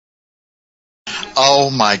Oh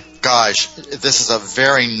my gosh, this is a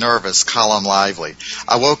very nervous Colin Lively.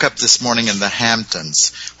 I woke up this morning in the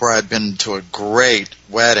Hamptons, where I'd been to a great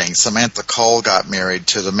wedding. Samantha Cole got married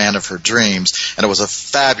to the man of her dreams, and it was a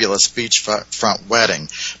fabulous beachfront wedding.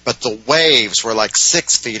 But the waves were like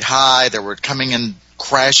 6 feet high. They were coming in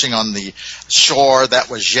crashing on the shore. That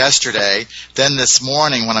was yesterday. Then this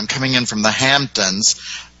morning, when I'm coming in from the Hamptons,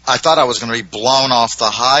 I thought I was going to be blown off the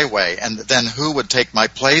highway, and then who would take my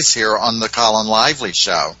place here on the Colin Lively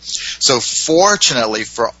Show? So fortunately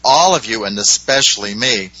for all of you, and especially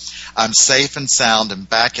me, I'm safe and sound and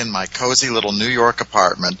back in my cozy little New York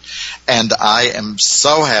apartment, and I am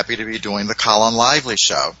so happy to be doing the Colin Lively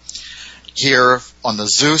Show here on the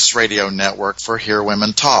Zeus Radio Network for Hear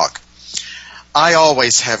Women Talk. I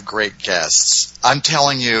always have great guests. I'm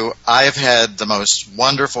telling you, I've had the most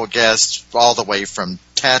wonderful guests all the way from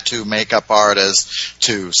tattoo makeup artists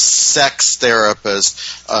to sex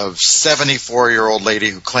therapists, a 74-year-old lady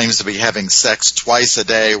who claims to be having sex twice a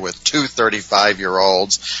day with two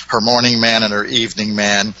 35-year-olds, her morning man and her evening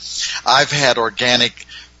man. I've had organic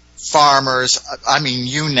farmers. I mean,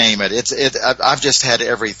 you name it. I've just had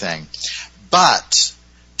everything. But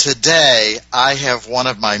today, I have one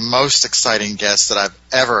of my most exciting guests that I've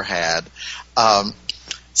ever had,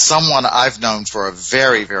 someone I've known for a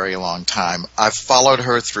very, very long time. I've followed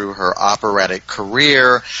her through her operatic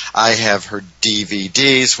career. I have her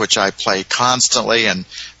DVDs, which I play constantly and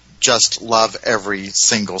just love every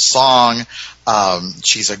single song.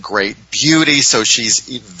 She's a great beauty, so she's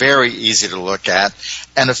very easy to look at.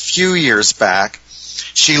 And a few years back,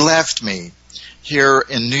 she left me here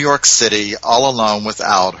in New York City all alone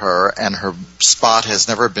without her, and her spot has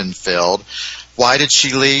never been filled. Why did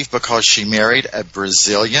she leave? Because she married a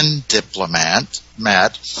Brazilian diplomat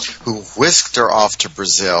who whisked her off to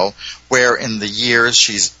Brazil, where in the years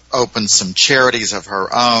she's opened some charities of her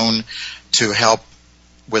own to help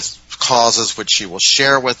with causes which she will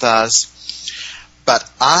share with us. But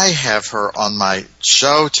I have her on my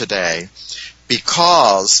show today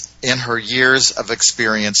because in her years of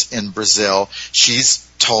experience in Brazil, she's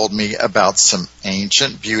told me about some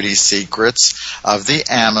ancient beauty secrets of the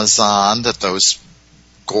Amazon, that those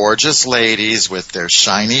gorgeous ladies with their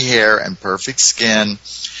shiny hair and perfect skin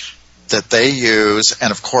that they use.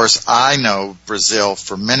 And of course, I know Brazil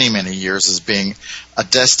for many, many years as being a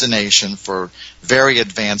destination for very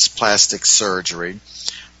advanced plastic surgery.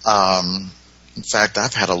 In fact,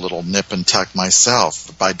 I've had a little nip and tuck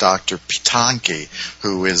myself by Dr. Pitanki,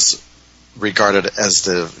 who is regarded as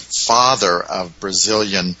the father of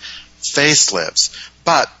Brazilian facelifts.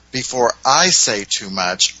 But before I say too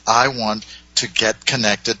much, I want to get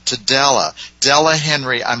connected to Della. Della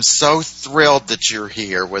Henry, I'm so thrilled that you're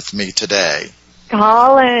here with me today.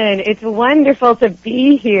 Colin, it's wonderful to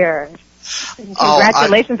be here.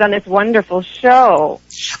 Congratulations on this wonderful show.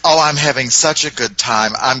 Oh, I'm having such a good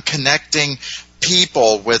time. I'm connecting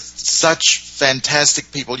people with such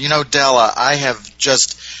fantastic people. You know, Della, I've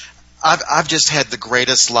just had the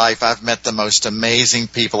greatest life. I've met the most amazing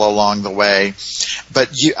people along the way.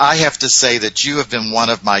 But I have to say that you have been one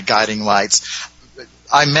of my guiding lights.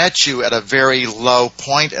 I met you at a very low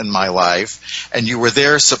point in my life, and you were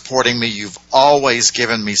there supporting me. You've always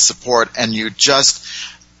given me support, and your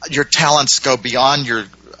talents go beyond your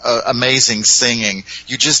amazing singing.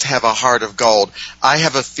 You just have a heart of gold. I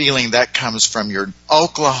have a feeling that comes from your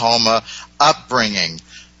Oklahoma upbringing.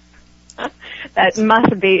 That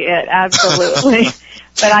must be it, absolutely.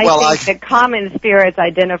 But I think the common spirits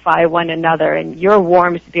identify one another, and your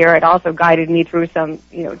warm spirit also guided me through some,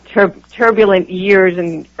 turbulent years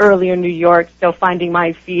in earlier New York, still finding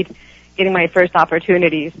my feet, getting my first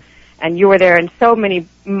opportunities. And you were there in so many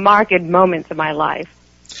marked moments of my life.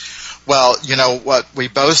 Well, you know what? We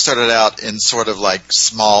both started out in sort of like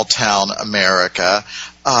small town America.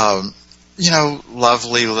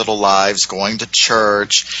 Lovely little lives, going to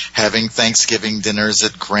church, having Thanksgiving dinners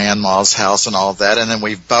at grandma's house and all that. And then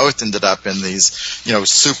we both ended up in these,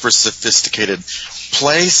 super sophisticated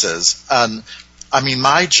places.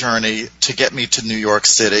 My journey to get me to New York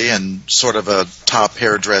City and sort of a top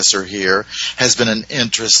hairdresser here has been an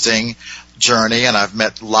interesting journey, and I've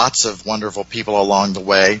met lots of wonderful people along the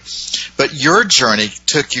way. But your journey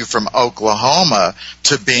took you from Oklahoma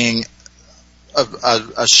to being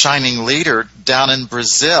a shining leader down in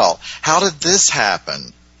Brazil. How did this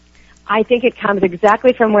happen? I think it comes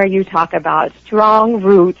exactly from where you talk about strong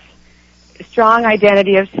roots, strong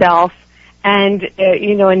identity of self, and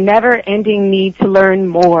a never-ending need to learn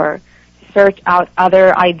more, search out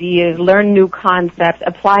other ideas, learn new concepts,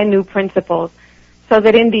 apply new principles, so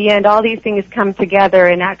that in the end all these things come together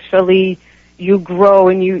and actually you grow,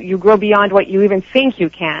 and you grow beyond what you even think you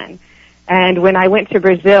can. And when I went to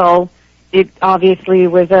Brazil, it obviously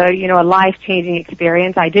was a life-changing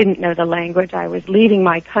experience. I didn't know the language. I was leaving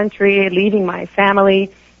my country, leaving my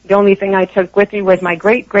family. The only thing I took with me was my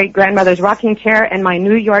great-great-grandmother's rocking chair and my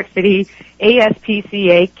New York City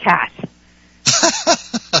ASPCA cat.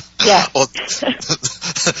 Yeah. Well,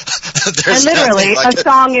 and literally like a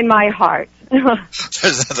song in my heart.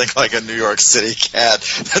 There's nothing like a New York City cat.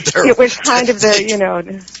 It was kind of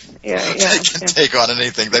the, they can take on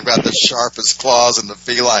anything. They've got the sharpest claws in the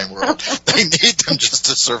feline world. They need them just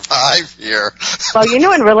to survive here. Well,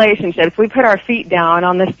 in relationships, we put our feet down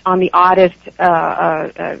on the oddest,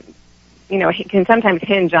 it can sometimes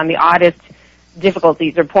hinge on the oddest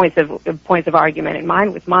difficulties or points of argument. And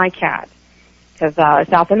mine was my cat, because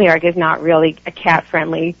South America is not really a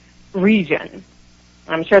cat-friendly region.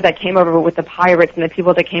 I'm sure that came over with the pirates and the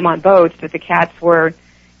people that came on boats, that the cats were,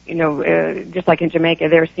 just like in Jamaica,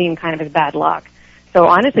 they were seen kind of as bad luck. So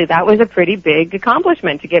honestly, that was a pretty big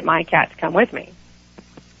accomplishment to get my cat to come with me.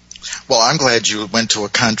 Well, I'm glad you went to a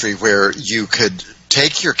country where you could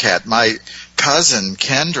take your cat. My cousin,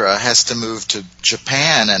 Kendra, has to move to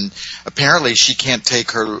Japan, and apparently she can't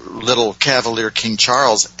take her little Cavalier King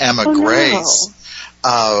Charles, Emma Grace,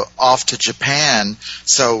 off to Japan.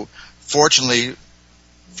 So fortunately,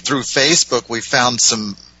 through Facebook, we found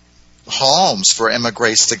some homes for Emma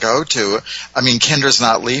Grace to go to. I mean, Kendra's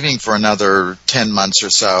not leaving for another 10 months or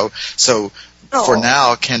so. So for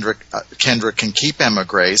now, Kendra can keep Emma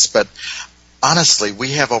Grace. But honestly,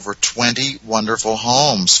 we have over 20 wonderful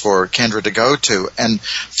homes for Kendra to go to. And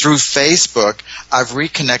through Facebook, I've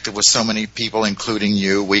reconnected with so many people, including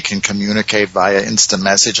you. We can communicate via instant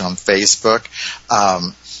message on Facebook,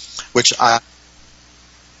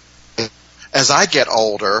 as I get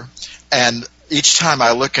older, and each time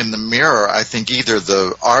I look in the mirror, I think either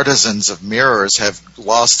the artisans of mirrors have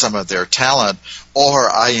lost some of their talent, or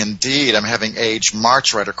I indeed am having age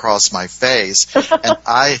march right across my face, and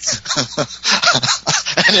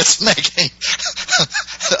and it's making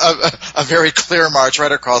a very clear march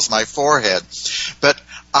right across my forehead. But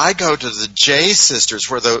I go to the J Sisters,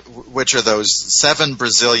 which are those 7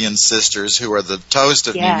 Brazilian sisters who are the toast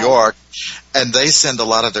of New York, and they send a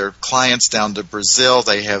lot of their clients down to Brazil.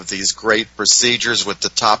 They have these great procedures with the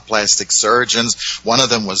top plastic surgeons. One of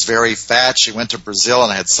them was very fat. She went to Brazil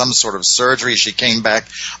and had some sort of surgery. She came back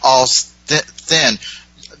all thin.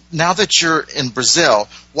 Now that you're in Brazil,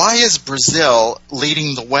 why is Brazil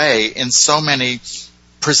leading the way in so many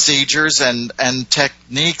procedures and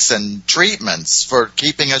techniques and treatments for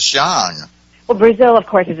keeping us young? Well, Brazil, of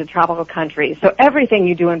course, is a tropical country, so everything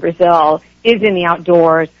you do in Brazil is in the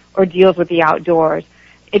outdoors or deals with the outdoors.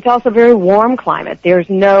 It's also a very warm climate. There's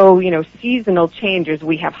no, seasonal changes.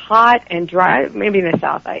 We have hot and dry, maybe in the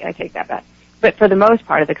south, I take that back. But for the most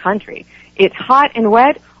part of the country, it's hot and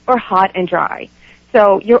wet or hot and dry.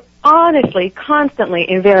 So you're honestly constantly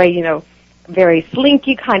in very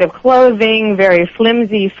slinky kind of clothing, very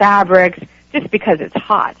flimsy fabrics, just because it's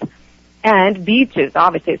hot. And beaches,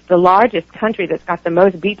 obviously, it's the largest country that's got the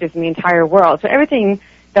most beaches in the entire world. So everything,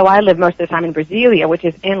 though I live most of the time in Brasilia, which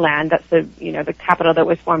is inland, that's the capital that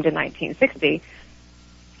was formed in 1960,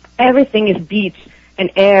 everything is beach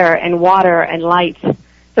and air and water and light.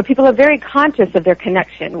 So people are very conscious of their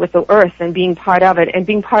connection with the earth and being part of it and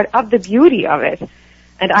being part of the beauty of it.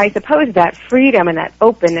 And I suppose that freedom and that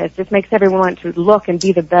openness just makes everyone want to look and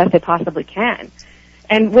be the best they possibly can.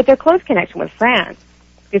 And with their close connection with France,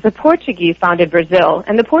 because the Portuguese founded Brazil,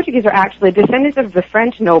 and the Portuguese are actually descendants of the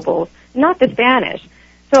French nobles, not the Spanish.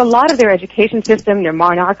 So a lot of their education system, their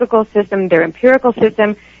monarchical system, their empirical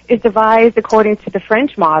system is devised according to the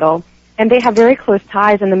French model, and they have very close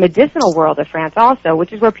ties in the medicinal world of France also,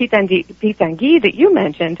 which is where Pitangui that you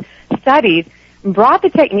mentioned studied, brought the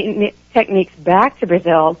techniques back to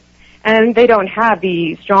Brazil, and they don't have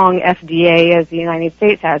the strong FDA as the United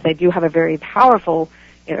States has. They do have a very powerful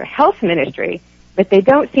health ministry, but they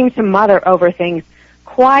don't seem to mother over things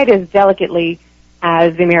quite as delicately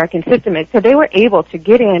as the American system is. So they were able to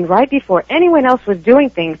get in right before anyone else was doing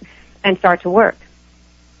things and start to work.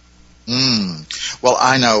 Well,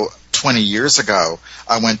 I know 20 years ago,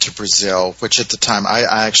 I went to Brazil, which at the time I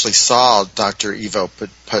actually saw Dr. Ivo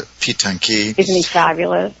Pitangui. Isn't he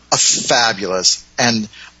fabulous? Fabulous. And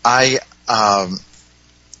I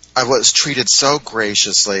was treated so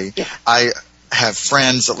graciously. Yeah. I have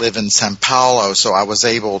friends that live in Sao Paulo, so I was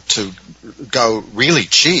able to go really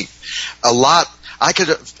cheap. I could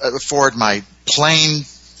afford my plane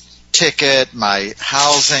ticket, my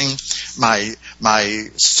housing, my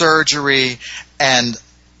surgery, and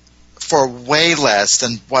for way less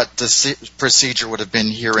than what the procedure would have been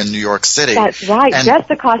here in New York City. That's right. Just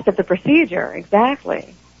the cost of the procedure,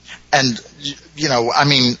 exactly. And, you know, I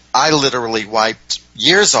mean, I literally wiped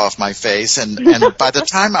years off my face, and by the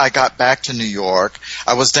time I got back to New York,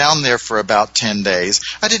 I was down there for about 10 days.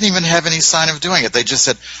 I didn't even have any sign of doing it. They just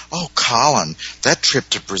said, "Oh, Colin, that trip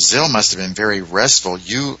to Brazil must have been very restful.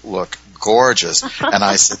 You look gorgeous." And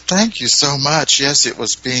I said, "Thank you so much. Yes, it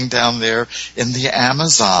was being down there in the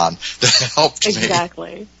Amazon that helped me."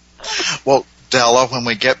 Exactly. Well, Della, when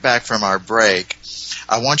we get back from our break,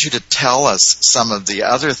 I want you to tell us some of the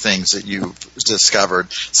other things that you've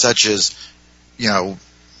discovered, such as, you know,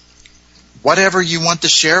 whatever you want to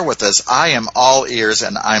share with us. I am all ears,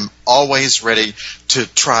 and I'm always ready to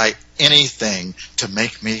try anything to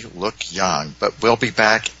make me look young. But we'll be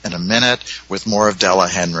back in a minute with more of Della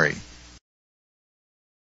Henry.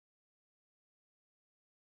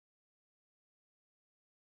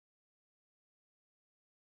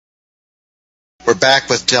 We're back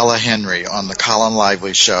with Della Henry on the Colin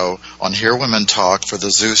Lively Show on Hear Women Talk for the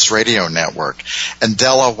Zeus Radio Network. And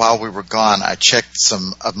Della, while we were gone, I checked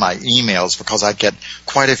some of my emails because I get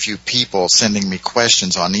quite a few people sending me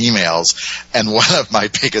questions on emails. And one of my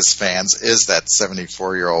biggest fans is that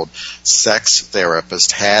 74-year-old sex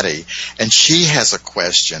therapist, Hattie. And she has a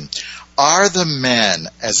question. Are the men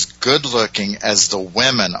as good-looking as the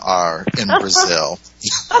women are in Brazil?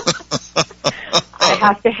 I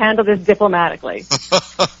have to handle this diplomatically.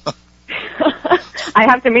 I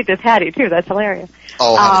have to meet this Hattie, too. That's hilarious.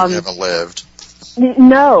 Oh, honey, you haven't lived.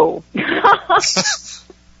 No. The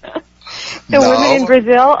women in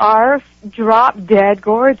Brazil are drop-dead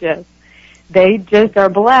gorgeous. They just are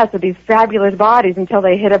blessed with these fabulous bodies until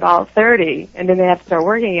they hit about 30, and then they have to start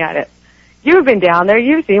working at it. You've been down there.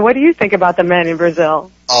 You've seen. What do you think about the men in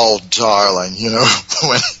Brazil? Oh, darling, you know,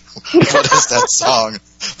 what is that song?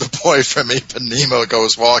 The boy from Ipanema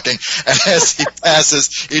goes walking, and as he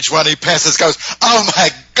passes, each one he passes goes, "Oh, my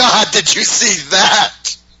God, did you see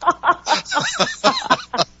that?"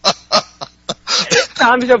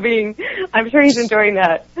 I'm sure he's enjoying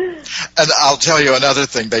that. And I'll tell you another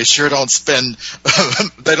thing. They sure don't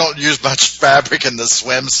they don't use much fabric in the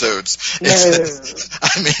swimsuits. No.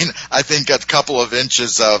 I mean, I think a couple of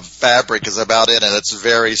inches of fabric is about it, and it's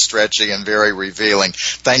very stretchy and very revealing.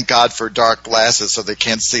 Thank God for dark glasses so they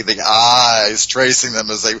can't see the eyes tracing them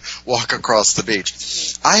as they walk across the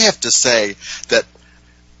beach. I have to say that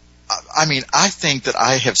I mean, I think that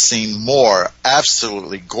I have seen more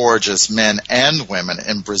absolutely gorgeous men and women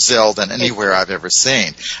in Brazil than anywhere I've ever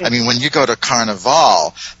seen. I mean, when you go to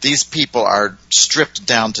Carnival, these people are stripped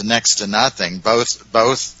down to next to nothing,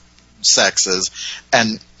 both sexes,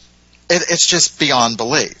 and it's just beyond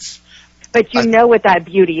belief. But you know what that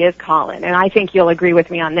beauty is, Colin, and I think you'll agree with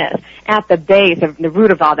me on this. At the base, of the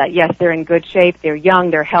root of all that, yes, they're in good shape, they're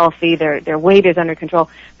young, they're healthy, their weight is under control,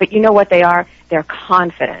 but you know what they are? They're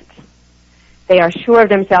confident. They are sure of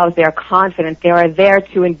themselves, they're confident, they are there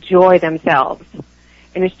to enjoy themselves.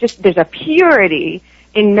 And it's just, there's a purity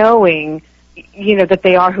in knowing, you know, that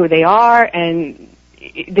they are who they are, and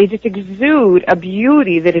they just exude a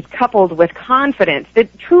beauty that is coupled with confidence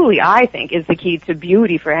that truly, I think, is the key to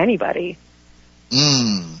beauty for anybody.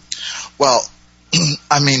 Well,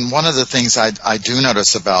 I mean, one of the things I do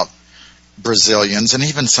notice about Brazilians and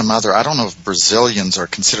even some other, I don't know if Brazilians are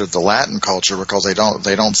considered the Latin culture because they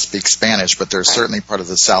don't speak Spanish, but they're certainly part of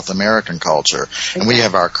the South American culture. And we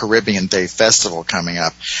have our Caribbean Day Festival coming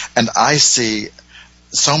up. And I see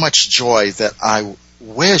so much joy that I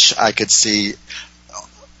wish I could see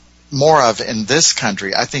more of in this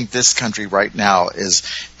country. I think this country right now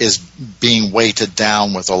is being weighted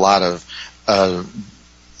down with a lot of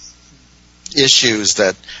issues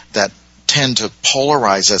that tend to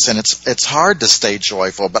polarize us, and it's hard to stay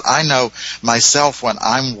joyful. But I know myself, when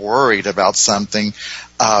I'm worried about something,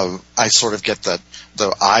 I sort of get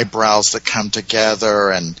the eyebrows that come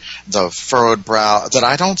together and the furrowed brow that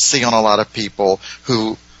I don't see on a lot of people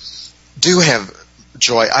who do have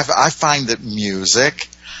joy. I find that music,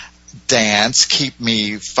 dance keep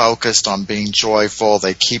me focused on being joyful.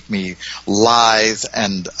 They keep me lithe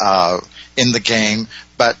and in the game.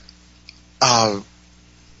 But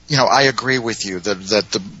you know, I agree with you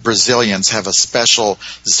that the Brazilians have a special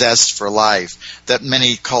zest for life that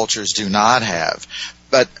many cultures do not have.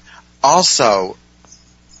 But also,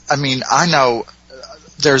 I mean, I know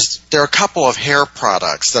there are a couple of hair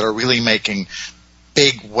products that are really making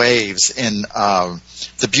big waves in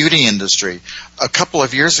the beauty industry. A couple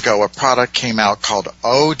of years ago, a product came out called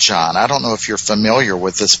Ojon. I don't know if you're familiar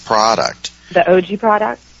with this product. The OG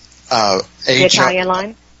product? The Italian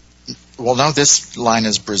line? Well, no, this line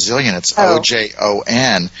is Brazilian. It's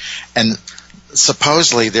Ojon. And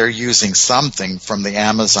supposedly they're using something from the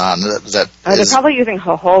Amazon that they're probably using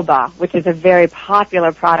jojoba, which is a very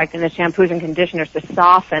popular product in the shampoos and conditioners to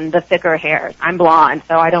soften the thicker hairs. I'm blonde,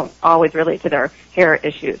 so I don't always relate to their hair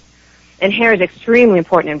issues. And hair is extremely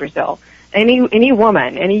important in Brazil. Any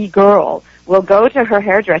woman, any girl will go to her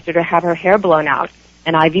hairdresser to have her hair blown out.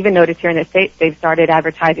 And I've even noticed here in the States they've started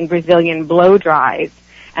advertising Brazilian blow dries,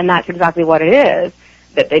 and that's exactly what it is,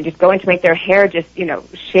 that they just go in to make their hair just,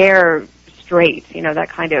 share straight, that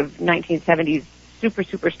kind of 1970s super,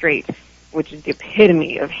 super straight, which is the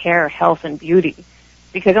epitome of hair health and beauty.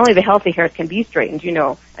 Because only the healthy hairs can be straightened,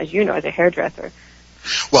 as a hairdresser.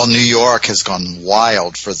 Well, New York has gone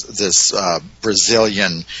wild for this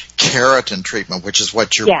Brazilian keratin treatment, which is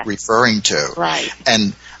what you're referring to. Right.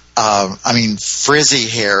 And frizzy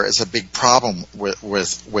hair is a big problem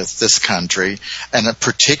with this country, and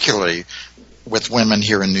particularly with women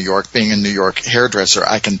here in New York. Being a New York hairdresser,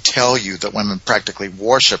 I can tell you that women practically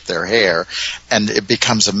worship their hair, and it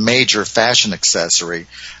becomes a major fashion accessory.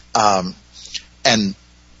 The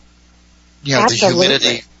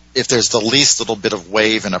humidity, if there's the least little bit of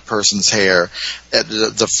wave in a person's hair,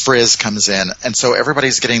 the frizz comes in. And so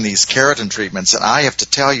everybody's getting these keratin treatments. And I have to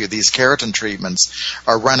tell you, these keratin treatments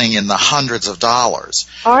are running in the hundreds of dollars.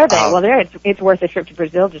 Are they? Well, it's worth a trip to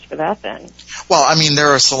Brazil just for that then. Well, there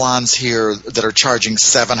are salons here that are charging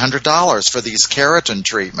 $700 for these keratin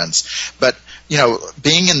treatments. But,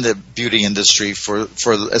 being in the beauty industry for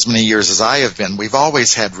as many years as I have been, we've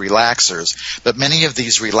always had relaxers. But many of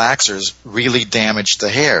these relaxers really damaged the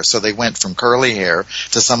hair. So they went from curly hair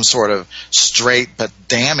to some sort of straight but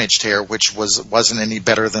damaged hair, which wasn't any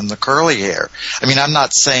better than the curly hair. I'm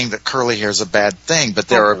not saying that curly hair is a bad thing, but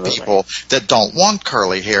there are people that don't want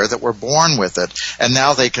curly hair that were born with it, and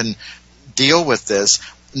now they can deal with this.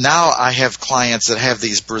 Now I have clients that have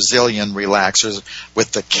these Brazilian relaxers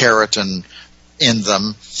with the keratin in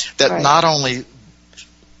them that not only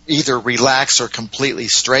either relax or completely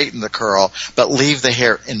straighten the curl, but leave the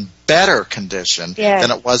hair in better condition than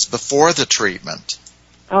it was before the treatment.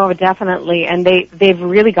 Oh, definitely. And they've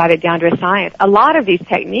really got it down to a science. A lot of these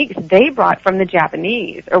techniques they brought from the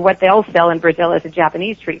Japanese, or what they'll sell in Brazil as a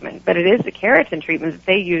Japanese treatment, but it is the keratin treatment that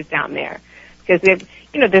they use down there. Because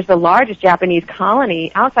there's the largest Japanese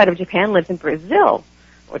colony outside of Japan lives in Brazil,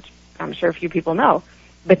 which I'm sure few people know.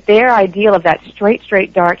 But their ideal of that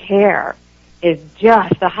straight, dark hair is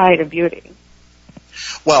just the height of beauty.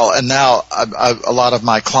 Well, and now a lot of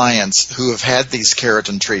my clients who have had these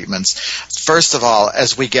keratin treatments, first of all,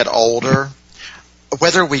 as we get older,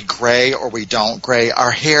 whether we gray or we don't gray,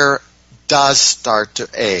 our hair does start to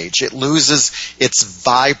age. It loses its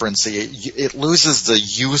vibrancy. It loses the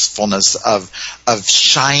youthfulness of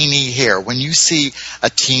shiny hair. When you see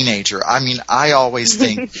a teenager, I always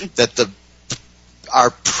think that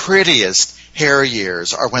our prettiest hair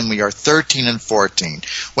years are when we are 13 and 14,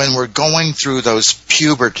 when we're going through those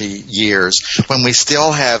puberty years, when we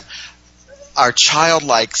still have our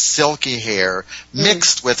childlike silky hair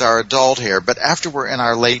mixed with our adult hair. But after we're in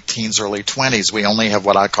our late teens, early 20s, we only have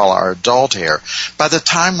what I call our adult hair. By the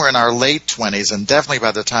time we're in our late 20s, and definitely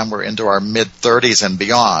by the time we're into our mid-30s and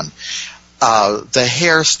beyond, the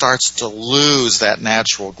hair starts to lose that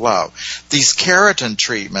natural glow. These keratin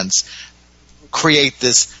treatments create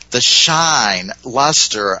the shine,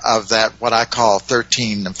 luster of that, what I call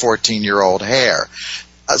 13 and 14-year-old hair.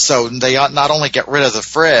 So they not only get rid of the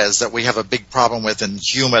frizz that we have a big problem with in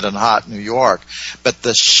humid and hot New York, but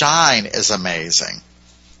the shine is amazing.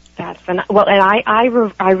 That's well, and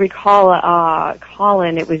I recall,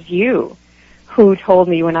 Colin, it was you who told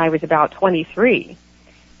me when I was about 23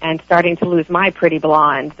 and starting to lose my pretty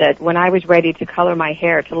blonde that when I was ready to color my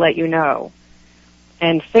hair to let you know.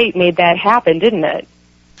 And fate made that happen, didn't it?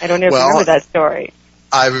 I don't know if you remember that story.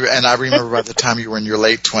 I remember by the time you were in your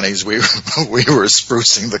late 20s, we were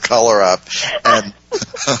sprucing the color up. And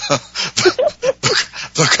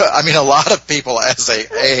a lot of people as they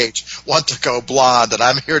age want to go blonde, and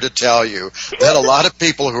I'm here to tell you that a lot of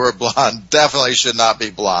people who are blonde definitely should not be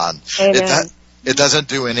blonde. It doesn't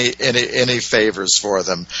do any favors for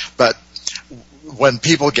them. But when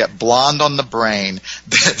people get blonde on the brain,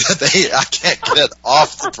 I can't get it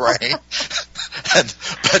off the brain.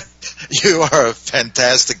 But you are a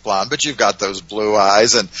fantastic blonde, but you've got those blue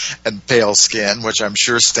eyes and pale skin, which I'm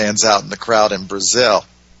sure stands out in the crowd in Brazil.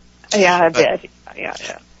 Yeah, a bit. Yeah.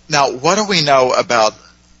 Now, what do we know about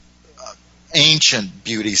ancient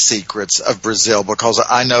beauty secrets of Brazil? Because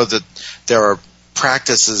I know that there are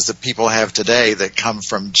practices that people have today that come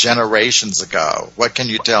from generations ago. What can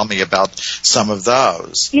you tell me about some of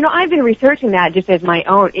those? You know, I've been researching that just as my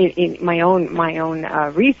own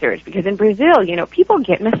research, because in Brazil, you know, people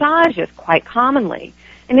get massages quite commonly,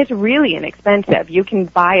 and it's really inexpensive. You can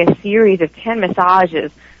buy a series of 10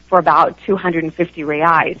 massages for about 250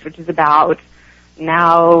 reais, which is about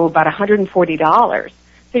 $140.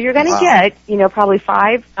 So you're going to get, you know, probably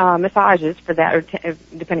 5 massages for that, or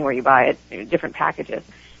depending where you buy it, different packages.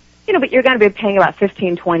 You know, but you're going to be paying about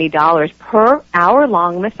 $15, $20 per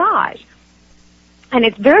hour-long massage. And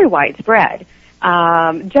it's very widespread.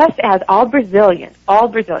 Just as all Brazilians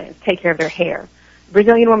take care of their hair.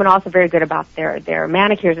 Brazilian women are also very good about their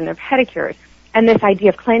manicures and their pedicures. And this idea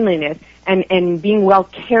of cleanliness and being well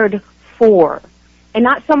cared for. And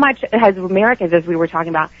not so much as Americans, as we were talking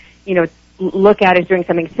about, you know, look at as doing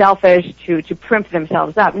something selfish to primp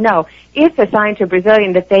themselves up. No, it's a sign to a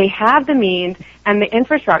Brazilian that they have the means and the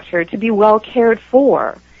infrastructure to be well cared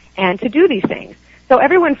for and to do these things. So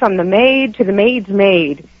everyone from the maid to the maid's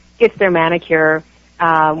maid gets their manicure.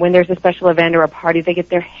 When there's a special event or a party, they get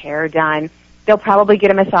their hair done. They'll probably get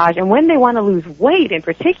a massage. And when they want to lose weight in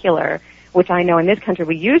particular, which I know in this country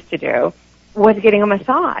we used to do, was getting a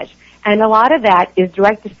massage. And a lot of that is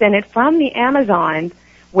direct descended from the Amazon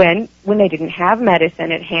when they didn't have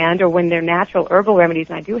medicine at hand, or when their natural herbal remedies,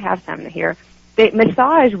 and I do have some here,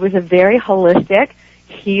 massage was a very holistic,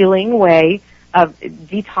 healing way of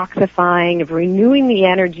detoxifying, of renewing the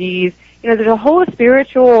energies. You know, there's a whole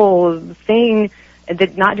spiritual thing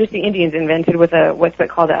that not just the Indians invented with what's it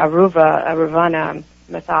called, a Aruvana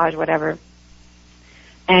massage, whatever.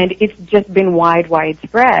 And it's just been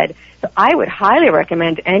widespread. So I would highly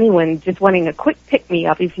recommend anyone just wanting a quick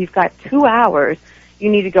pick-me-up, if you've got 2 hours, you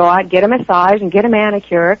need to go out, get a massage, and get a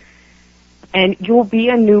manicure, and you'll be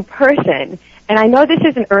a new person. And I know this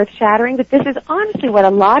isn't earth-shattering, but this is honestly what a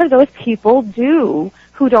lot of those people do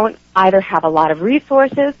who don't either have a lot of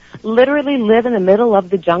resources, literally live in the middle of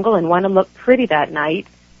the jungle and want to look pretty that night,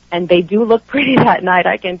 and they do look pretty that night,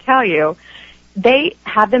 I can tell you. They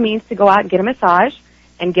have the means to go out and get a massage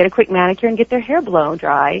and get a quick manicure and get their hair blown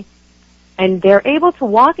dry. And they're able to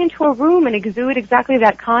walk into a room and exude exactly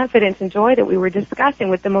that confidence and joy that we were discussing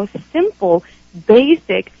with the most simple,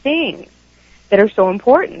 basic things that are so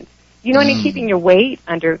important. You know, and keeping your weight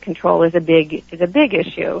under control is a big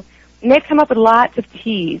issue. And they've come up with lots of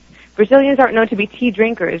teas. Brazilians aren't known to be tea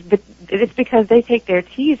drinkers, but it's because they take their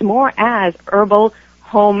teas more as herbal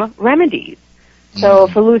home remedies. So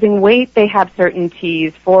for losing weight, they have certain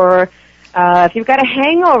teas. For if you've got a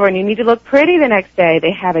hangover and you need to look pretty the next day,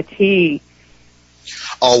 they have a tea.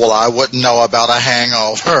 Oh, well, I wouldn't know about a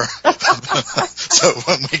hangover. So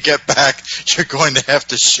when we get back, you're going to have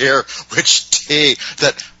to share which tea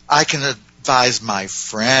that I can advise my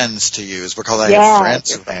friends to use, because I have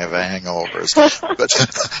friends who have hangovers. But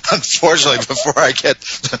unfortunately, before I get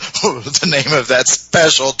the name of that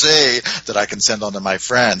special tea that I can send on to my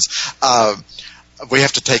friends, we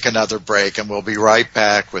have to take another break, and we'll be right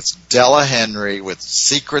back with Della Henry with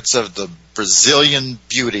Secrets of the Brazilian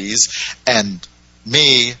Beauties, and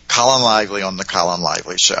me, Colin Lively, on The Colin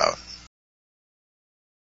Lively Show.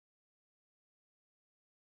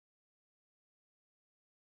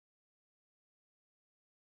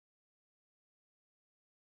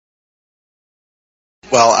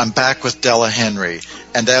 Well, I'm back with Della Henry,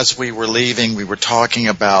 and as we were leaving, we were talking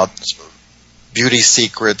about beauty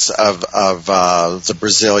secrets of the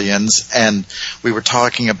Brazilians, and we were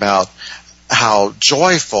talking about how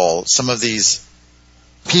joyful some of these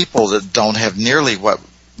people that don't have nearly what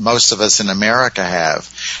most of us in America have,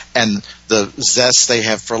 and the zest they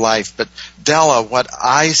have for life. But Della, what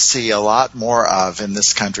I see a lot more of in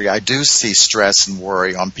this country, I do see stress and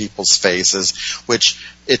worry on people's faces, which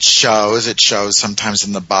it shows sometimes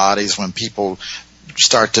in the bodies when people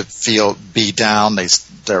start to feel beat down,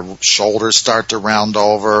 their shoulders start to round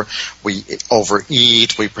over, we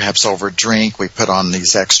overeat, we perhaps overdrink, we put on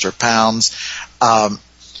these extra pounds.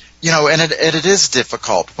 You know, and it is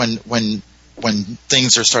difficult when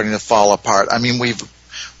things are starting to fall apart. I mean,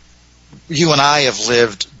 you and I have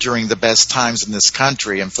lived during the best times in this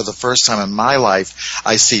country, and for the first time in my life,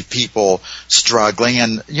 I see people struggling,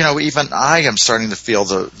 and, you know, even I am starting to feel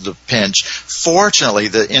the pinch. Fortunately,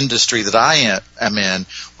 the industry that I am in,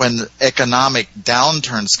 when economic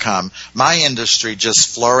downturns come, my industry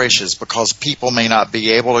just flourishes because people may not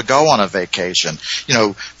be able to go on a vacation. You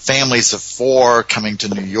know, families of 4 coming to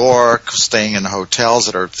New York, staying in hotels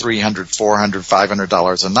that are $300, $400,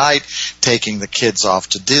 $500 a night, taking the kids off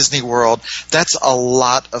to Disney World. That's a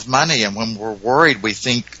lot lot of money, and when we're worried, we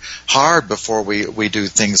think hard before we do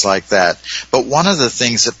things like that. But one of the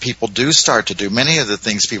things that people do start to do, many of the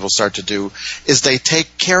things people start to do, is they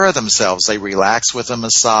take care of themselves. They relax with a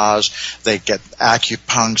massage, they get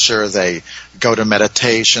acupuncture, they go to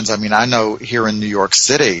meditations. I mean, I know here in New York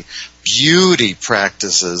City, beauty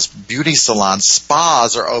practices, beauty salons,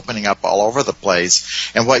 spas are opening up all over the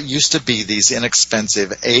place. And what used to be these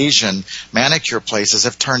inexpensive Asian manicure places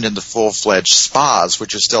have turned into full-fledged spas,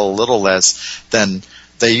 which are still a little less than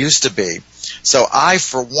they used to be. So I,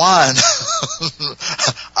 for one,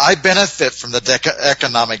 I benefit from the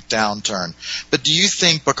economic downturn. But do you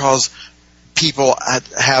think because people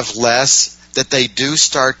have less that they do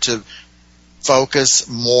start to focus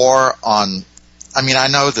more on, I mean, I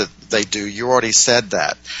know that they do. You already said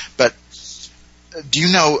that. But do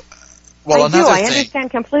you know, well, another thing. I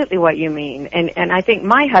understand completely what you mean. And I think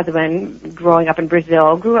my husband, growing up in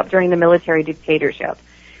Brazil, grew up during the military dictatorship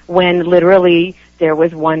when literally there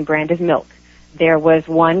was one brand of milk. There was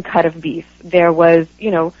one cut of beef. There was,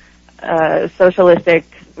 socialistic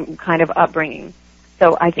kind of upbringing.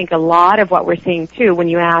 So I think a lot of what we're seeing, too, when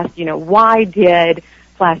you ask, why did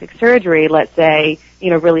plastic surgery, let's say,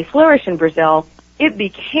 really flourish in Brazil, it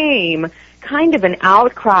became kind of an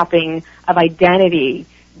outcropping of identity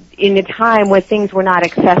in a time when things were not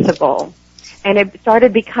accessible. And it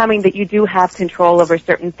started becoming that you do have control over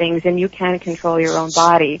certain things and you can control your own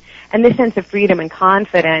body. And this sense of freedom and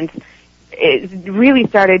confidence it really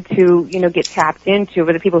started to, get tapped into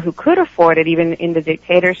with the people who could afford it, even in the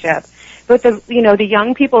dictatorship. But the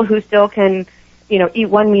young people who still can, eat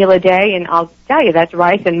one meal a day, and I'll tell you, that's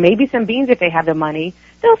rice and maybe some beans if they have the money,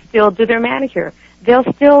 they'll still do their manicure.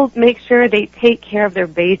 They'll still make sure they take care of their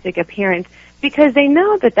basic appearance because they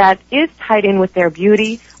know that that is tied in with their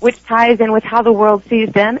beauty, which ties in with how the world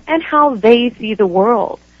sees them and how they see the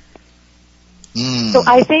world. So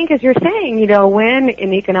I think, as you're saying, when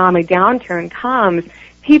an economic downturn comes,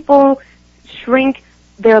 people shrink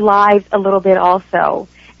their lives a little bit also.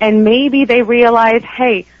 And maybe they realize,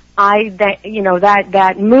 hey,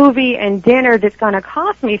 that movie and dinner that's going to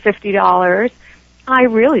cost me $50, I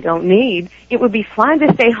really don't need. It would be fun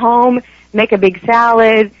to stay home, make a big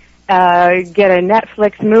salad, get a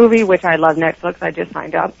Netflix movie, which I love Netflix. I just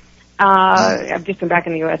signed up. I've just been back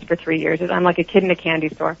in the U.S. for 3 years. I'm like a kid in a candy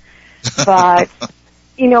store. But,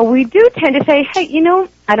 we do tend to say, hey,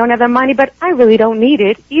 I don't have the money, but I really don't need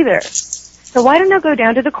it either. So why don't I go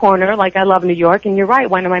down to the corner, like I love New York, and you're right,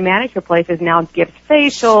 one of my manicure places now gives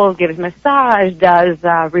facials, gives massage, does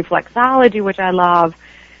reflexology, which I love,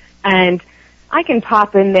 and I can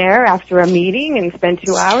pop in there after a meeting and spend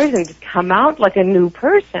 2 hours and just come out like a new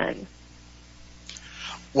person.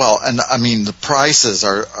 Well, and I mean, the prices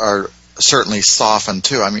are certainly softened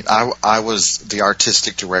too. I mean, I was the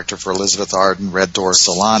artistic director for Elizabeth Arden Red Door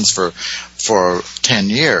Salons for 10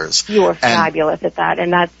 years. You were fabulous at that,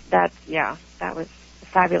 and that was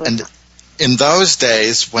fabulous. And in those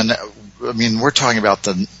days, we're talking about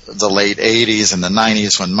the late 80s and the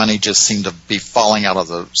 90s when money just seemed to be falling out of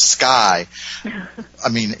the sky. I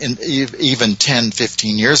mean, even 10,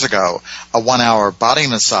 15 years ago, a 1-hour body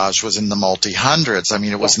massage was in the multi-hundreds. I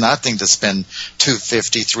mean, it was nothing to spend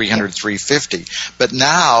 $250, $300, $350. But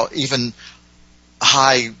now, even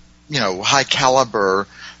high caliber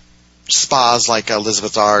spas like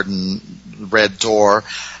Elizabeth Arden, Red Door,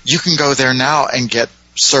 you can go there now and get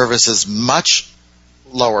services much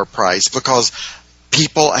lower price because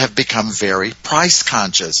people have become very price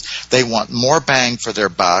conscious. They want more bang for their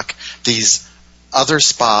buck. These other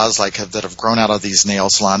spas that have grown out of these nail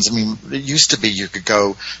salons, I mean, it used to be you could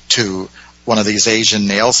go to one of these Asian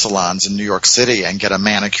nail salons in New York City and get a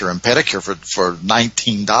manicure and pedicure for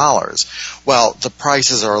 $19. Well, the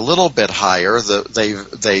prices are a little bit higher.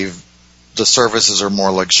 The services are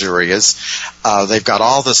more luxurious. They've got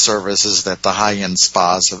all the services that the high-end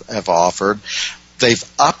spas have offered. They've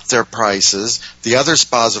upped their prices. The other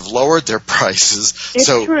spas have lowered their prices. It's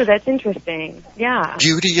true. That's interesting. Yeah.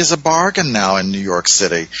 Beauty is a bargain now in New York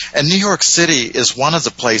City. And New York City is one of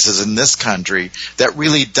the places in this country that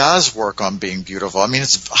really does work on being beautiful. I mean,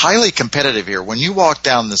 it's highly competitive here. When you walk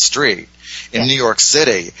down the street in New York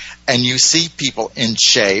City and you see people in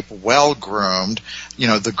shape, well-groomed,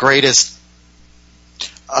 the greatest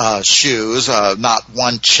shoes, not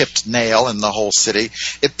one chipped nail in the whole city,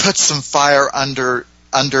 it puts some fire under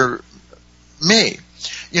me.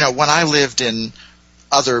 When I lived in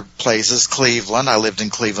other places, Cleveland. I lived in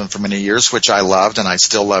Cleveland for many years, which I loved and I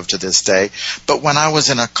still love to this day. But when I was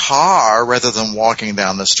in a car rather than walking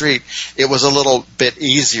down the street, it was a little bit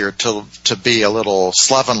easier to be a little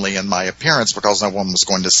slovenly in my appearance because no one was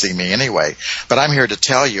going to see me anyway. But I'm here to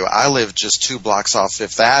tell you, I live just 2 blocks off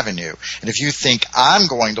Fifth Avenue. And if you think I'm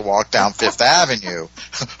going to walk down Fifth Avenue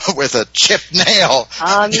with a chipped nail,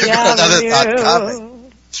 you've got another thought coming.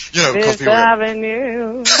 Fifth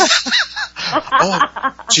Avenue. Oh,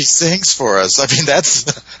 she sings for us. I mean, that's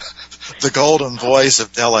the golden voice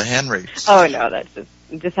of Della Henry. Oh, no, that's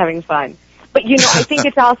just having fun. But, I think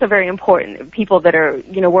it's also very important. People that are,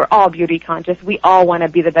 we're all beauty conscious. We all want to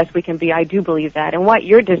be the best we can be. I do believe that. And what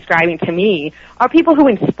you're describing to me are people who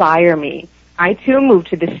inspire me. I, too, moved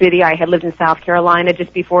to the city. I had lived in South Carolina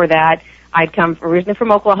just before that. I'd come originally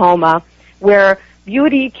from Oklahoma, where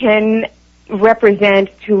beauty can represent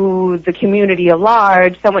to the community at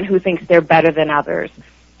large someone who thinks they're better than others.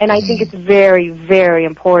 And I think it's very, very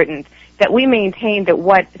important that we maintain that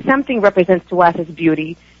what something represents to us as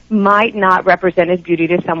beauty might not represent as beauty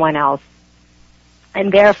to someone else.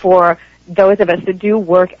 And therefore, those of us that do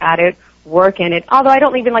work at it, work in it, although I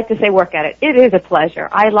don't even like to say work at it, it is a pleasure.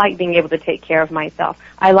 I like being able to take care of myself.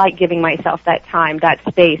 I like giving myself that time, that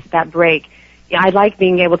space, that break. I like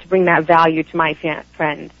being able to bring that value to my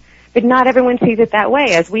friends. But not everyone sees it that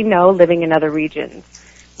way, as we know, living in other regions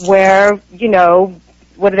where,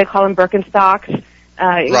 what do they call them, Birkenstocks?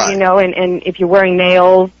 Right. And if you're wearing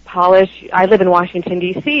nail polish, I live in Washington,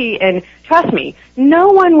 D.C., and trust me,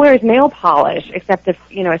 no one wears nail polish except a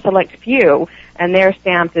select few, and their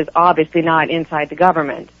stamp is obviously not inside the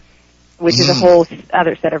government, which is a whole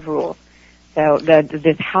other set of rules. So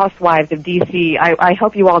this housewives of D.C., I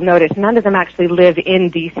hope you all notice, none of them actually live in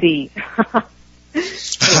D.C.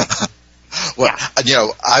 Well,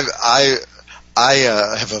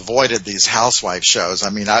 I have avoided these housewife shows. I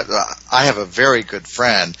mean, I have a very good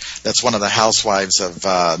friend that's one of the housewives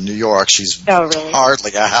of New York. She's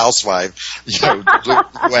hardly a housewife,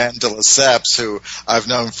 Luann de Lesseps, who I've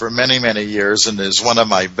known for many, many years and is one of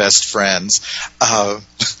my best friends.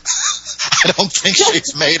 I don't think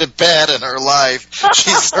she's made a bed in her life.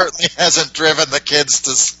 She certainly hasn't driven the kids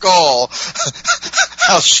to school.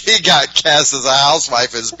 How she got cast as a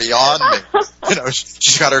housewife is beyond me.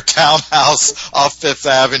 She's got her townhouse off Fifth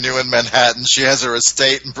Avenue in Manhattan. She has her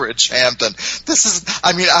estate in Bridgehampton.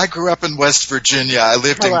 I grew up in West Virginia. I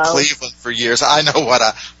lived in Cleveland for years. I know what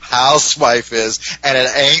a housewife is, and it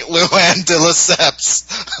ain't Luann de Lesseps.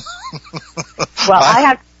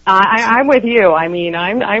 Well, I'm with you. I mean,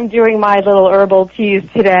 I'm doing my little herbal teas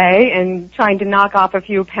today and trying to knock off a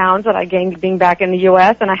few pounds that I gained being back in the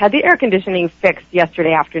U.S., and I had the air conditioning fixed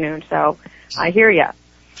yesterday afternoon, so I hear you.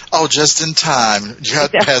 Oh, just in time. You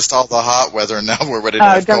got past all the hot weather, and now we're ready to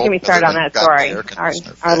have don't get me started on that story.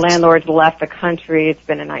 Our landlords left the country. It's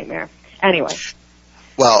been a nightmare. Anyway.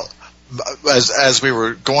 Well, as we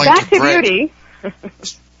were going back to break, beauty.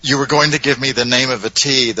 You were going to give me the name of a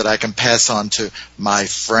tea that I can pass on to my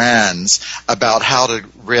friends about how to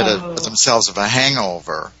rid themselves of a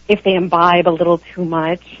hangover. If they imbibe a little too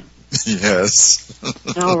much. Yes.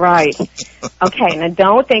 All right. Okay, now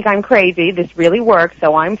don't think I'm crazy. This really works,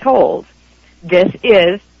 so I'm told. This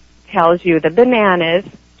tells you that bananas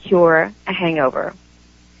cure a hangover.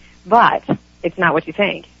 But it's not what you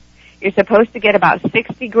think. You're supposed to get about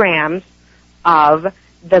 60 grams of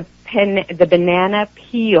the banana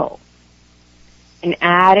peel and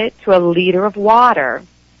add it to a liter of water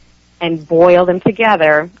and boil them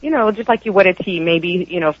together, just like you would a tea, maybe,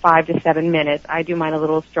 5 to 7 minutes. I do mine a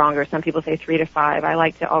little stronger. Some people say 3 to 5. I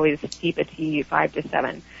like to always steep a tea 5 to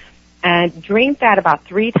 7. And drink that about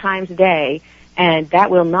 3 times a day, and that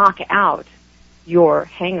will knock out your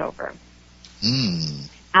hangover.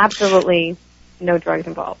 Absolutely no drugs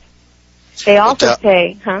involved. They also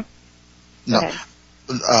say, No.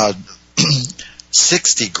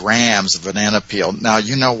 60 grams of banana peel. Now,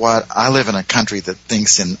 you know what? I live in a country that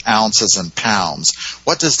thinks in ounces and pounds.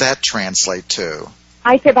 What does that translate to?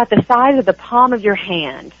 I say about the size of the palm of your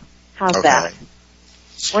hand. How's that?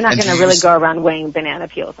 We're not going to really go around weighing banana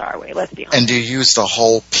peels, are we? Let's be honest. And do you use the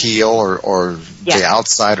whole peel or the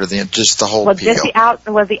outside or just the whole peel? Just the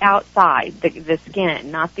outside, the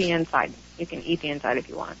skin, not the inside. You can eat the inside if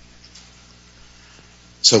you want.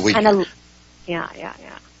 So yeah.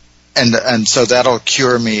 And so that'll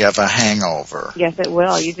cure me of a hangover. Yes, it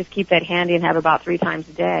will. You just keep that handy and have about 3 times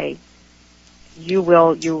a day. You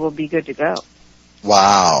will be good to go.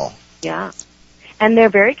 Wow. Yeah. And they're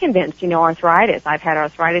very convinced, arthritis. I've had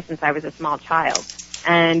arthritis since I was a small child.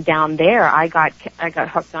 And down there, I got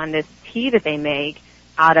hooked on this tea that they make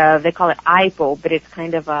out of, they call it ipo, but it's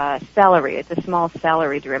kind of a celery. It's a small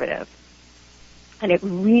celery derivative. And it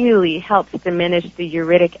really helps diminish the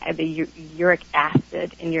uric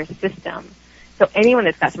acid in your system. So anyone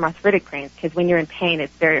that's got some arthritic pains, because when you're in pain,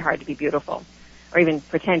 it's very hard to be beautiful, or even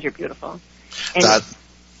pretend you're beautiful. And,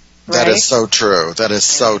 that is so true. That is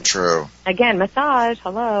so true. Again, massage.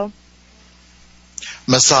 Hello.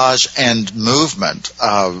 Massage and movement.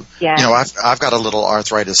 I've got a little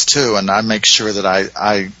arthritis too, and I make sure that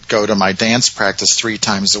I go to my dance practice 3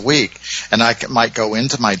 times a week, and I might go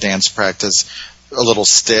into my dance practice a little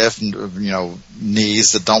stiff,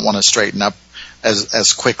 knees that don't want to straighten up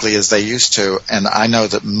as quickly as they used to, and I know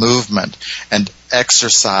that movement and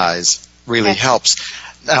exercise really helps.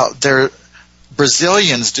 Now,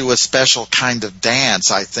 Brazilians do a special kind of dance,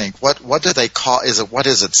 I think. What do they call? What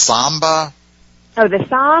is it? Samba? Oh, the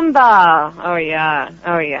samba. Oh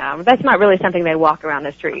yeah. That's not really something they walk around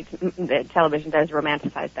the streets. The television does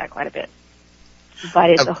romanticize that quite a bit, but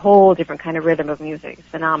it's a whole different kind of rhythm of music. It's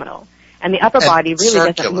phenomenal, and the upper body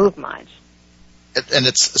really doesn't move much. And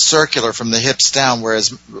it's circular from the hips down,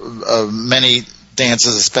 whereas many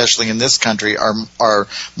dances, especially in this country, are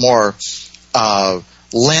more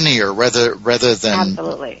linear rather than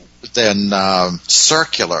absolutely than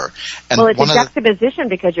circular. And well, it's a juxtaposition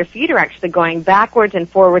because your feet are actually going backwards and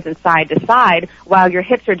forwards and side to side while your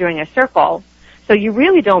hips are doing a circle. So you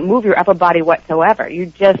really don't move your upper body whatsoever. You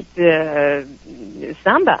just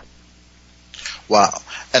samba. Wow.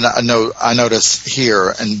 And I notice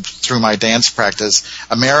here and through my dance practice,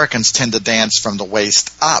 Americans tend to dance from the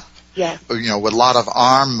waist up. Yes. With a lot of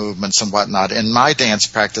arm movements and whatnot. In my dance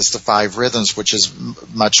practice, the 5 rhythms, which is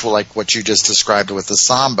much like what you just described with the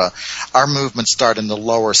samba, our movements start in the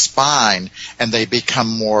lower spine and they become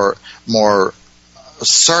more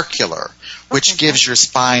circular, which gives your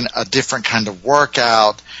spine a different kind of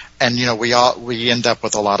workout. And we end up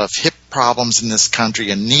with a lot of hip problems in this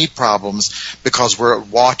country and knee problems because we're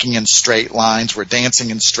walking in straight lines, we're dancing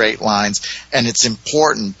in straight lines, and it's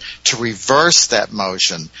important to reverse that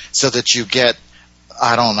motion so that you get,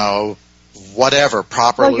 proper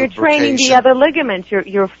lubrication. Well, you're training the other ligaments.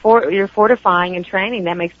 You're fortifying and training.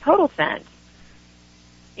 That makes total sense.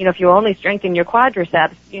 If you only strengthen your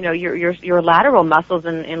quadriceps, your lateral muscles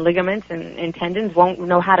and ligaments and tendons won't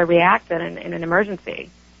know how to react in an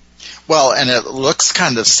emergency. Well, and it looks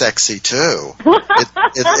kind of sexy too.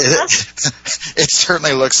 It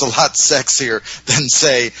certainly looks a lot sexier than,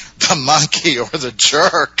 say, the monkey or the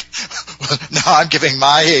jerk. Now I'm giving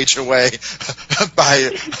my age away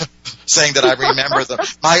by saying that I remember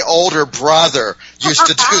my older brother used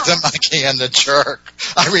to do the monkey and the jerk.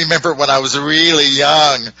 I remember when I was really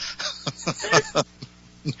young.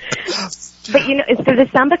 But so the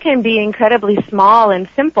samba can be incredibly small and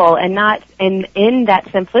simple, and not in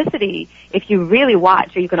that simplicity. If you really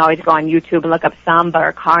watch, or you can always go on YouTube and look up samba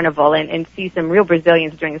or carnival and see some real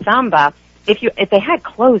Brazilians doing samba. If they had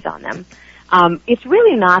clothes on them, it's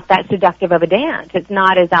really not that seductive of a dance. It's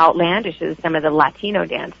not as outlandish as some of the Latino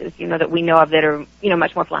dances, that we know of that are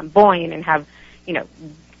much more flamboyant and have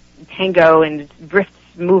tango and drift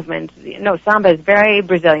movements. No, samba is very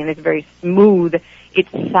Brazilian. It's very smooth. It's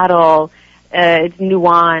subtle. It's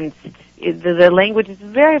nuanced. The language is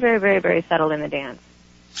very, very, very, very subtle in the dance.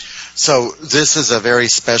 So this is a very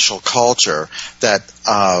special culture that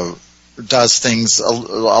does things a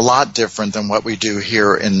lot different than what we do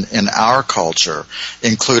here in our culture,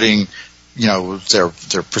 including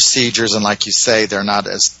their procedures, and like you say, they're not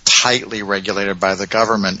as tightly regulated by the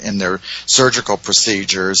government in their surgical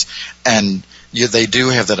procedures, and they do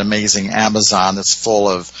have that amazing Amazon that's full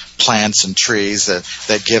of plants and trees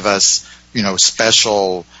that give us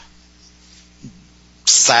special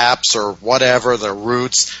saps or whatever, the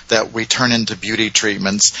roots that we turn into beauty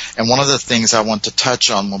treatments. And one of the things I want to touch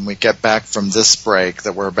on when we get back from this break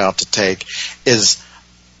that we're about to take is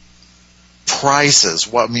prices.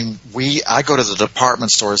 I go to the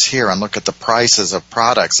department stores here and look at the prices of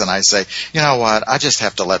products, and I say, you know what, I just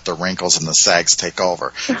have to let the wrinkles and the sags take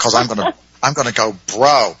over because I'm going to go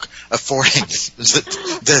broke affording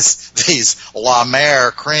these La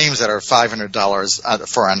Mer creams that are $500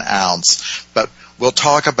 for an ounce. But we'll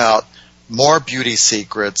talk about more beauty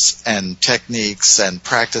secrets and techniques and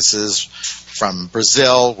practices from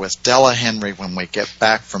Brazil with Della Henry when we get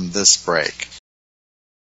back from this break.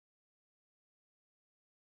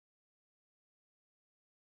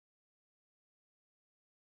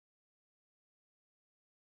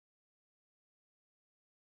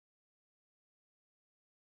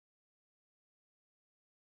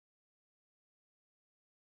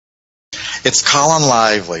 It's Colin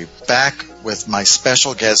Lively, back with my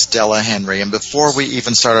special guest, Della Henry. And before we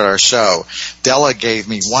even started our show, Della gave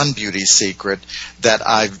me one beauty secret that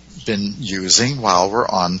I've been using while we're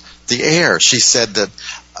on the air. She said that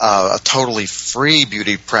a totally free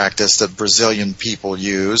beauty practice that Brazilian people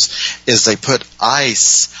use is they put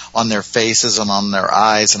ice on their faces and on their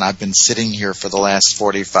eyes, and I've been sitting here for the last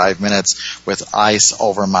 45 minutes with ice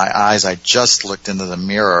over my eyes. I just looked into the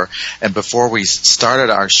mirror, and before we started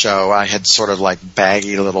our show, I had sort of like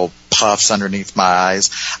baggy little puffs underneath my eyes.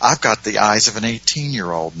 I've got the eyes of an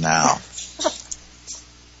 18-year-old now.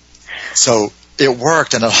 So it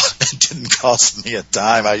worked, and it didn't cost me a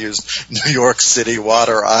dime. I used New York City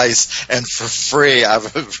water ice, and for free,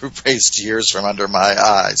 I've erased tears from under my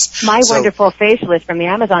eyes. My wonderful facialist from the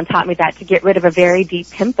Amazon taught me that to get rid of a very deep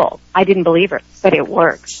pimple. I didn't believe her, but it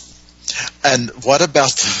works. And what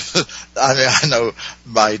about I know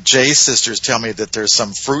my J sisters tell me that there's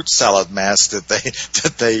some fruit salad mask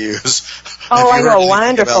that they use. Oh, I know, a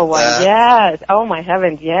wonderful one. Yes. Oh, my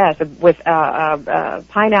heavens, yes. With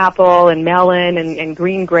pineapple and melon and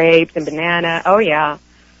green grapes and banana. Oh, yeah.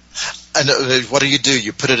 And what do?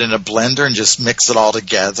 You put it in a blender and just mix it all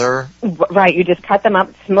together? Right. You just cut them up,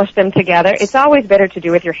 smush them together. It's always better to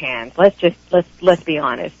do with your hands. Let's be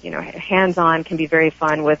honest. You know, hands-on can be very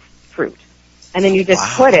fun with fruit. And then you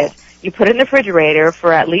just put it in the refrigerator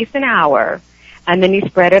for at least an hour, and then you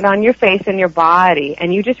spread it on your face and your body,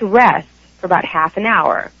 and you just rest for about half an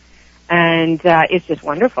hour. And it's just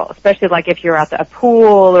wonderful, especially like if you're at a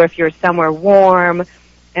pool or if you're somewhere warm.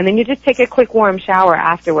 And then you just take a quick warm shower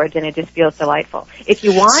afterwards, and it just feels delightful. If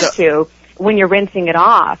you want to, when you're rinsing it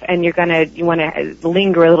off and you want to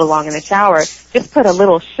linger a little long in the shower, just put a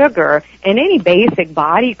little sugar in any basic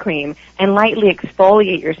body cream and lightly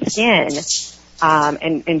exfoliate your skin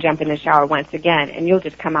and jump in the shower once again, and you'll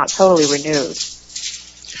just come out totally renewed.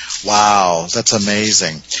 Wow, that's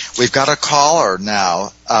amazing. We've got a caller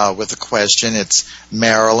now with a question. It's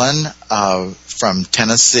Marilyn from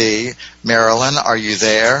Tennessee. Marilyn, are you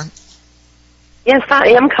there? Yes,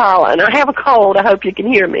 I am, Colin. I have a cold. I hope you can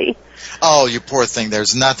hear me. Oh, you poor thing.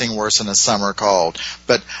 There's nothing worse than a summer cold.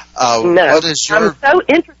 But no, what is your... I'm so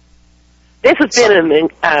interested. This has been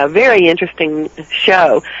a very interesting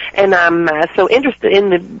show, and I'm so interested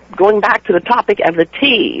in going back to the topic of the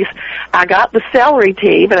teas. I got the celery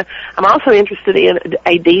tea, but I'm also interested in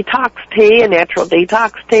a detox tea, a natural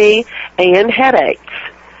detox tea, and headaches.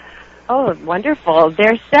 Oh, wonderful.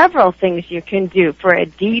 There's several things you can do for a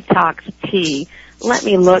detox tea. Let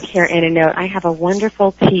me look here in a note. I have a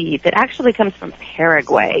wonderful tea that actually comes from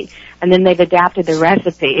Paraguay, and then they've adapted the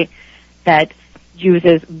recipe that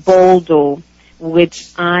uses boldo,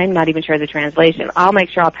 which I'm not even sure of the translation. I'll make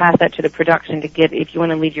sure I'll pass that to the production to get, if you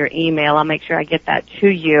want to leave your email, I'll make sure I get that to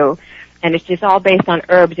you. And it's just all based on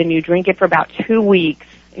herbs, and you drink it for about 2 weeks.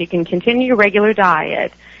 You can continue your regular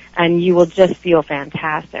diet, and you will just feel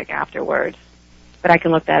fantastic afterwards. But I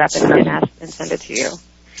can look that up and send it to you.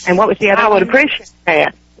 And what was the other I would appreciate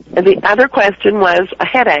that. And the other question was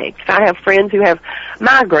headaches. I have friends who have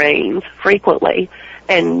migraines frequently.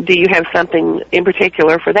 And do you have something in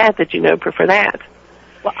particular for that you know for that?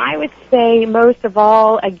 Well, I would say most of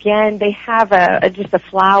all, again, they have just a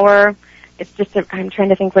flower. It's just I'm trying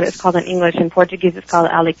to think what it's called in English. In Portuguese, it's called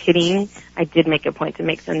alecrim. I did make a point to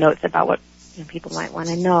make some notes about what people might want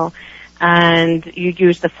to know. And you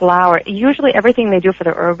use the flower. Usually everything they do for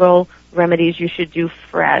the herbal remedies, you should do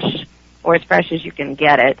fresh, or as fresh as you can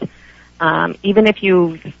get it. Even if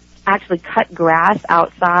you actually cut grass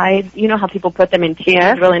outside, you know how people put them in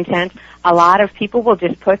teas real intense? A lot of people will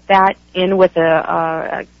just put that in with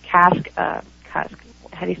a cask, how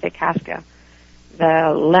do you say casca?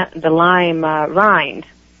 The lime rind,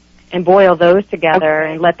 and boil those together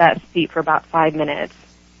and let that steep for about 5 minutes.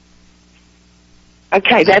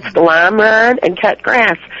 Okay, that's the lime rind and cut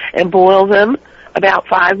grass and boil them about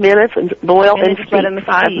 5 minutes and boil and steep them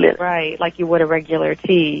 5 minutes. Right, like you would a regular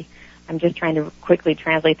tea. I'm just trying to quickly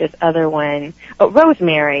translate this other one. Oh,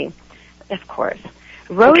 rosemary, of course.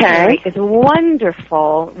 Rosemary is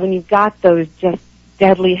wonderful when you've got those just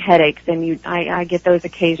deadly headaches, and I get those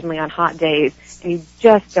occasionally on hot days, and you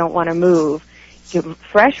just don't want to move.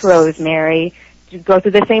 Fresh rosemary, you go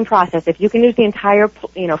through the same process. If you can use the entire,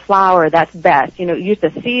 flower, that's best. Use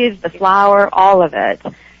the seeds, the flower, all of it.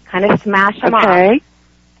 Kind of smash them up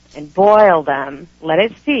and boil them. Let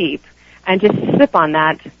it steep. And just sip on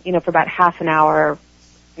that, for about half an hour.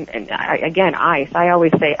 And again, ice. I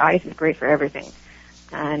always say ice is great for everything.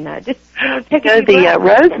 And just take the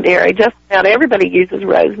rosemary. Just about everybody uses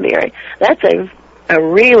rosemary. That's a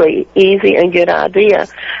really easy and good idea.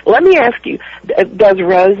 Let me ask you: does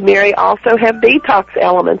rosemary also have detox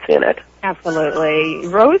elements in it? Absolutely.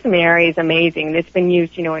 Rosemary is amazing. It's been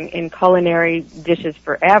used, in culinary dishes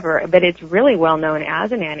forever, but it's really well known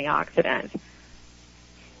as an antioxidant.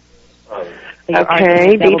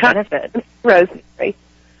 Okay, double benefits. Rosemary.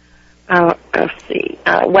 Let's see.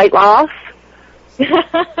 Weight loss. You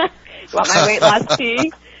want my weight loss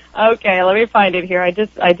tea? Okay, let me find it here. I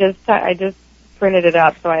just printed it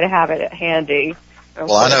up so I'd have it handy.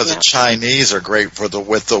 Well, I know the Chinese are great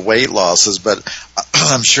with the weight losses, but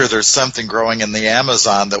I'm sure there's something growing in the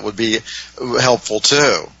Amazon that would be helpful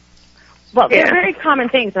too. Well, they're very common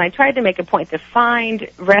things, and I tried to make a point to find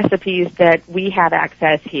recipes that we have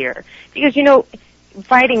access here. Because,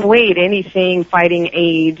 fighting weight, fighting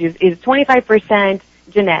age is 25%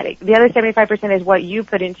 genetic. The other 75% is what you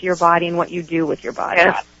put into your body and what you do with your body.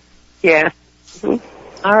 Yeah.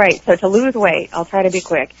 Mm-hmm. All right, so to lose weight, I'll try to be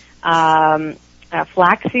quick.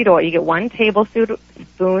 Flaxseed oil. You get 1 tablespoon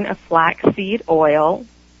of flaxseed oil,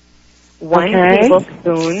 1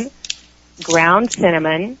 tablespoon ground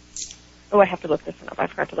cinnamon. Oh, I have to look this one up. I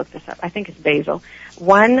forgot to look this up. I think it's basil.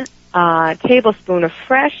 1 tablespoon of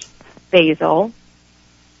fresh basil.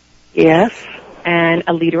 Yes. And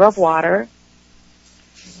a liter of water.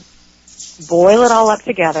 Boil it all up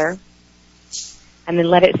together, and then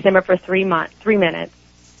let it simmer for 3 minutes.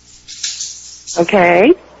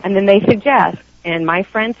 Okay. And then they suggest, and my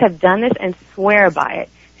friends have done this and swear by it,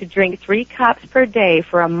 to drink 3 cups per day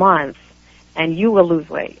for a month, and you will lose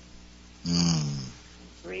weight.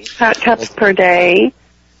 3 cups per day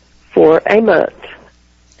for a month.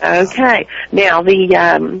 Okay. Now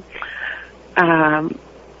the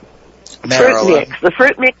fruit mix. The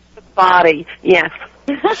fruit mix of the body. Yes.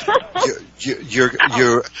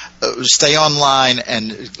 You stay online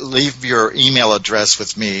and leave your email address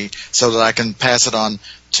with me so that I can pass it on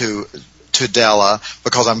to Della,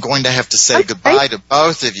 because I'm going to have to say goodbye to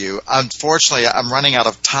both of you. Unfortunately, I'm running out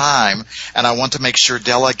of time, and I want to make sure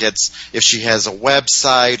Della gets, if she has a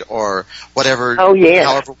website or whatever,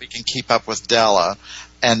 however we can keep up with Della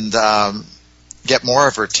and get more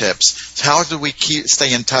of her tips. So how do we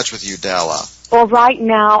stay in touch with you, Della? Well, right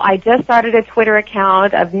now, I just started a Twitter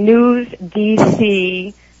account of News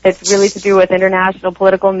DC that's really to do with international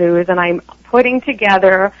political news, and I'm putting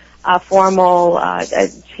together a formal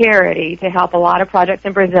charity to help a lot of projects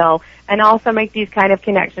in Brazil and also make these kind of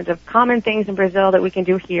connections of common things in Brazil that we can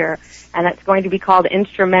do here, and that's going to be called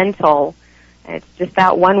Instrumental. It's just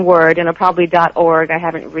that one word, and probably .org. I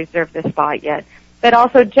haven't reserved this spot yet. But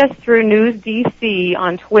also just through News DC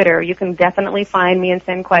on Twitter, you can definitely find me and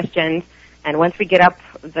send questions. And once we get up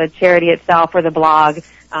the charity itself or the blog,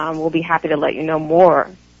 we'll be happy to let you know more.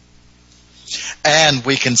 And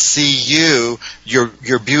we can see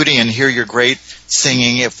your beauty, and hear your great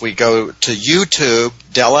singing if we go to YouTube,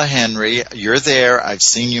 Della Henry. You're there. I've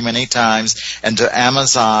seen you many times. And to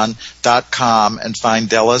Amazon.com and find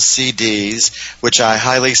Della's CDs, which I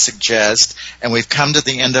highly suggest. And we've come to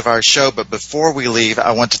the end of our show, but before we leave,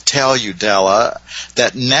 I want to tell you, Della,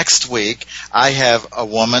 that next week I have a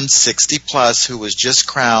woman 60+ who was just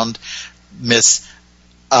crowned Miss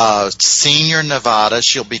Senior Nevada.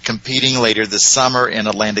 She'll be competing later this summer in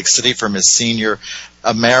Atlantic City for Miss Senior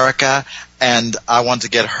America, and I want to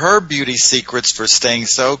get her beauty secrets for staying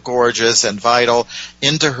so gorgeous and vital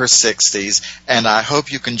into her 60s, and I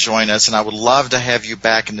hope you can join us, and I would love to have you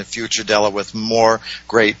back in the future, Della, with more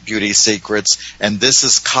great beauty secrets. And this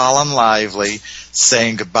is Colin Lively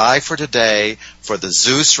saying goodbye for today for the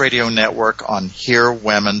Zeus Radio Network on Hear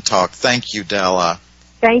Women Talk. Thank you, Della.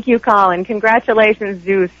 Thank you, Colin. Congratulations,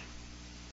 Zeus.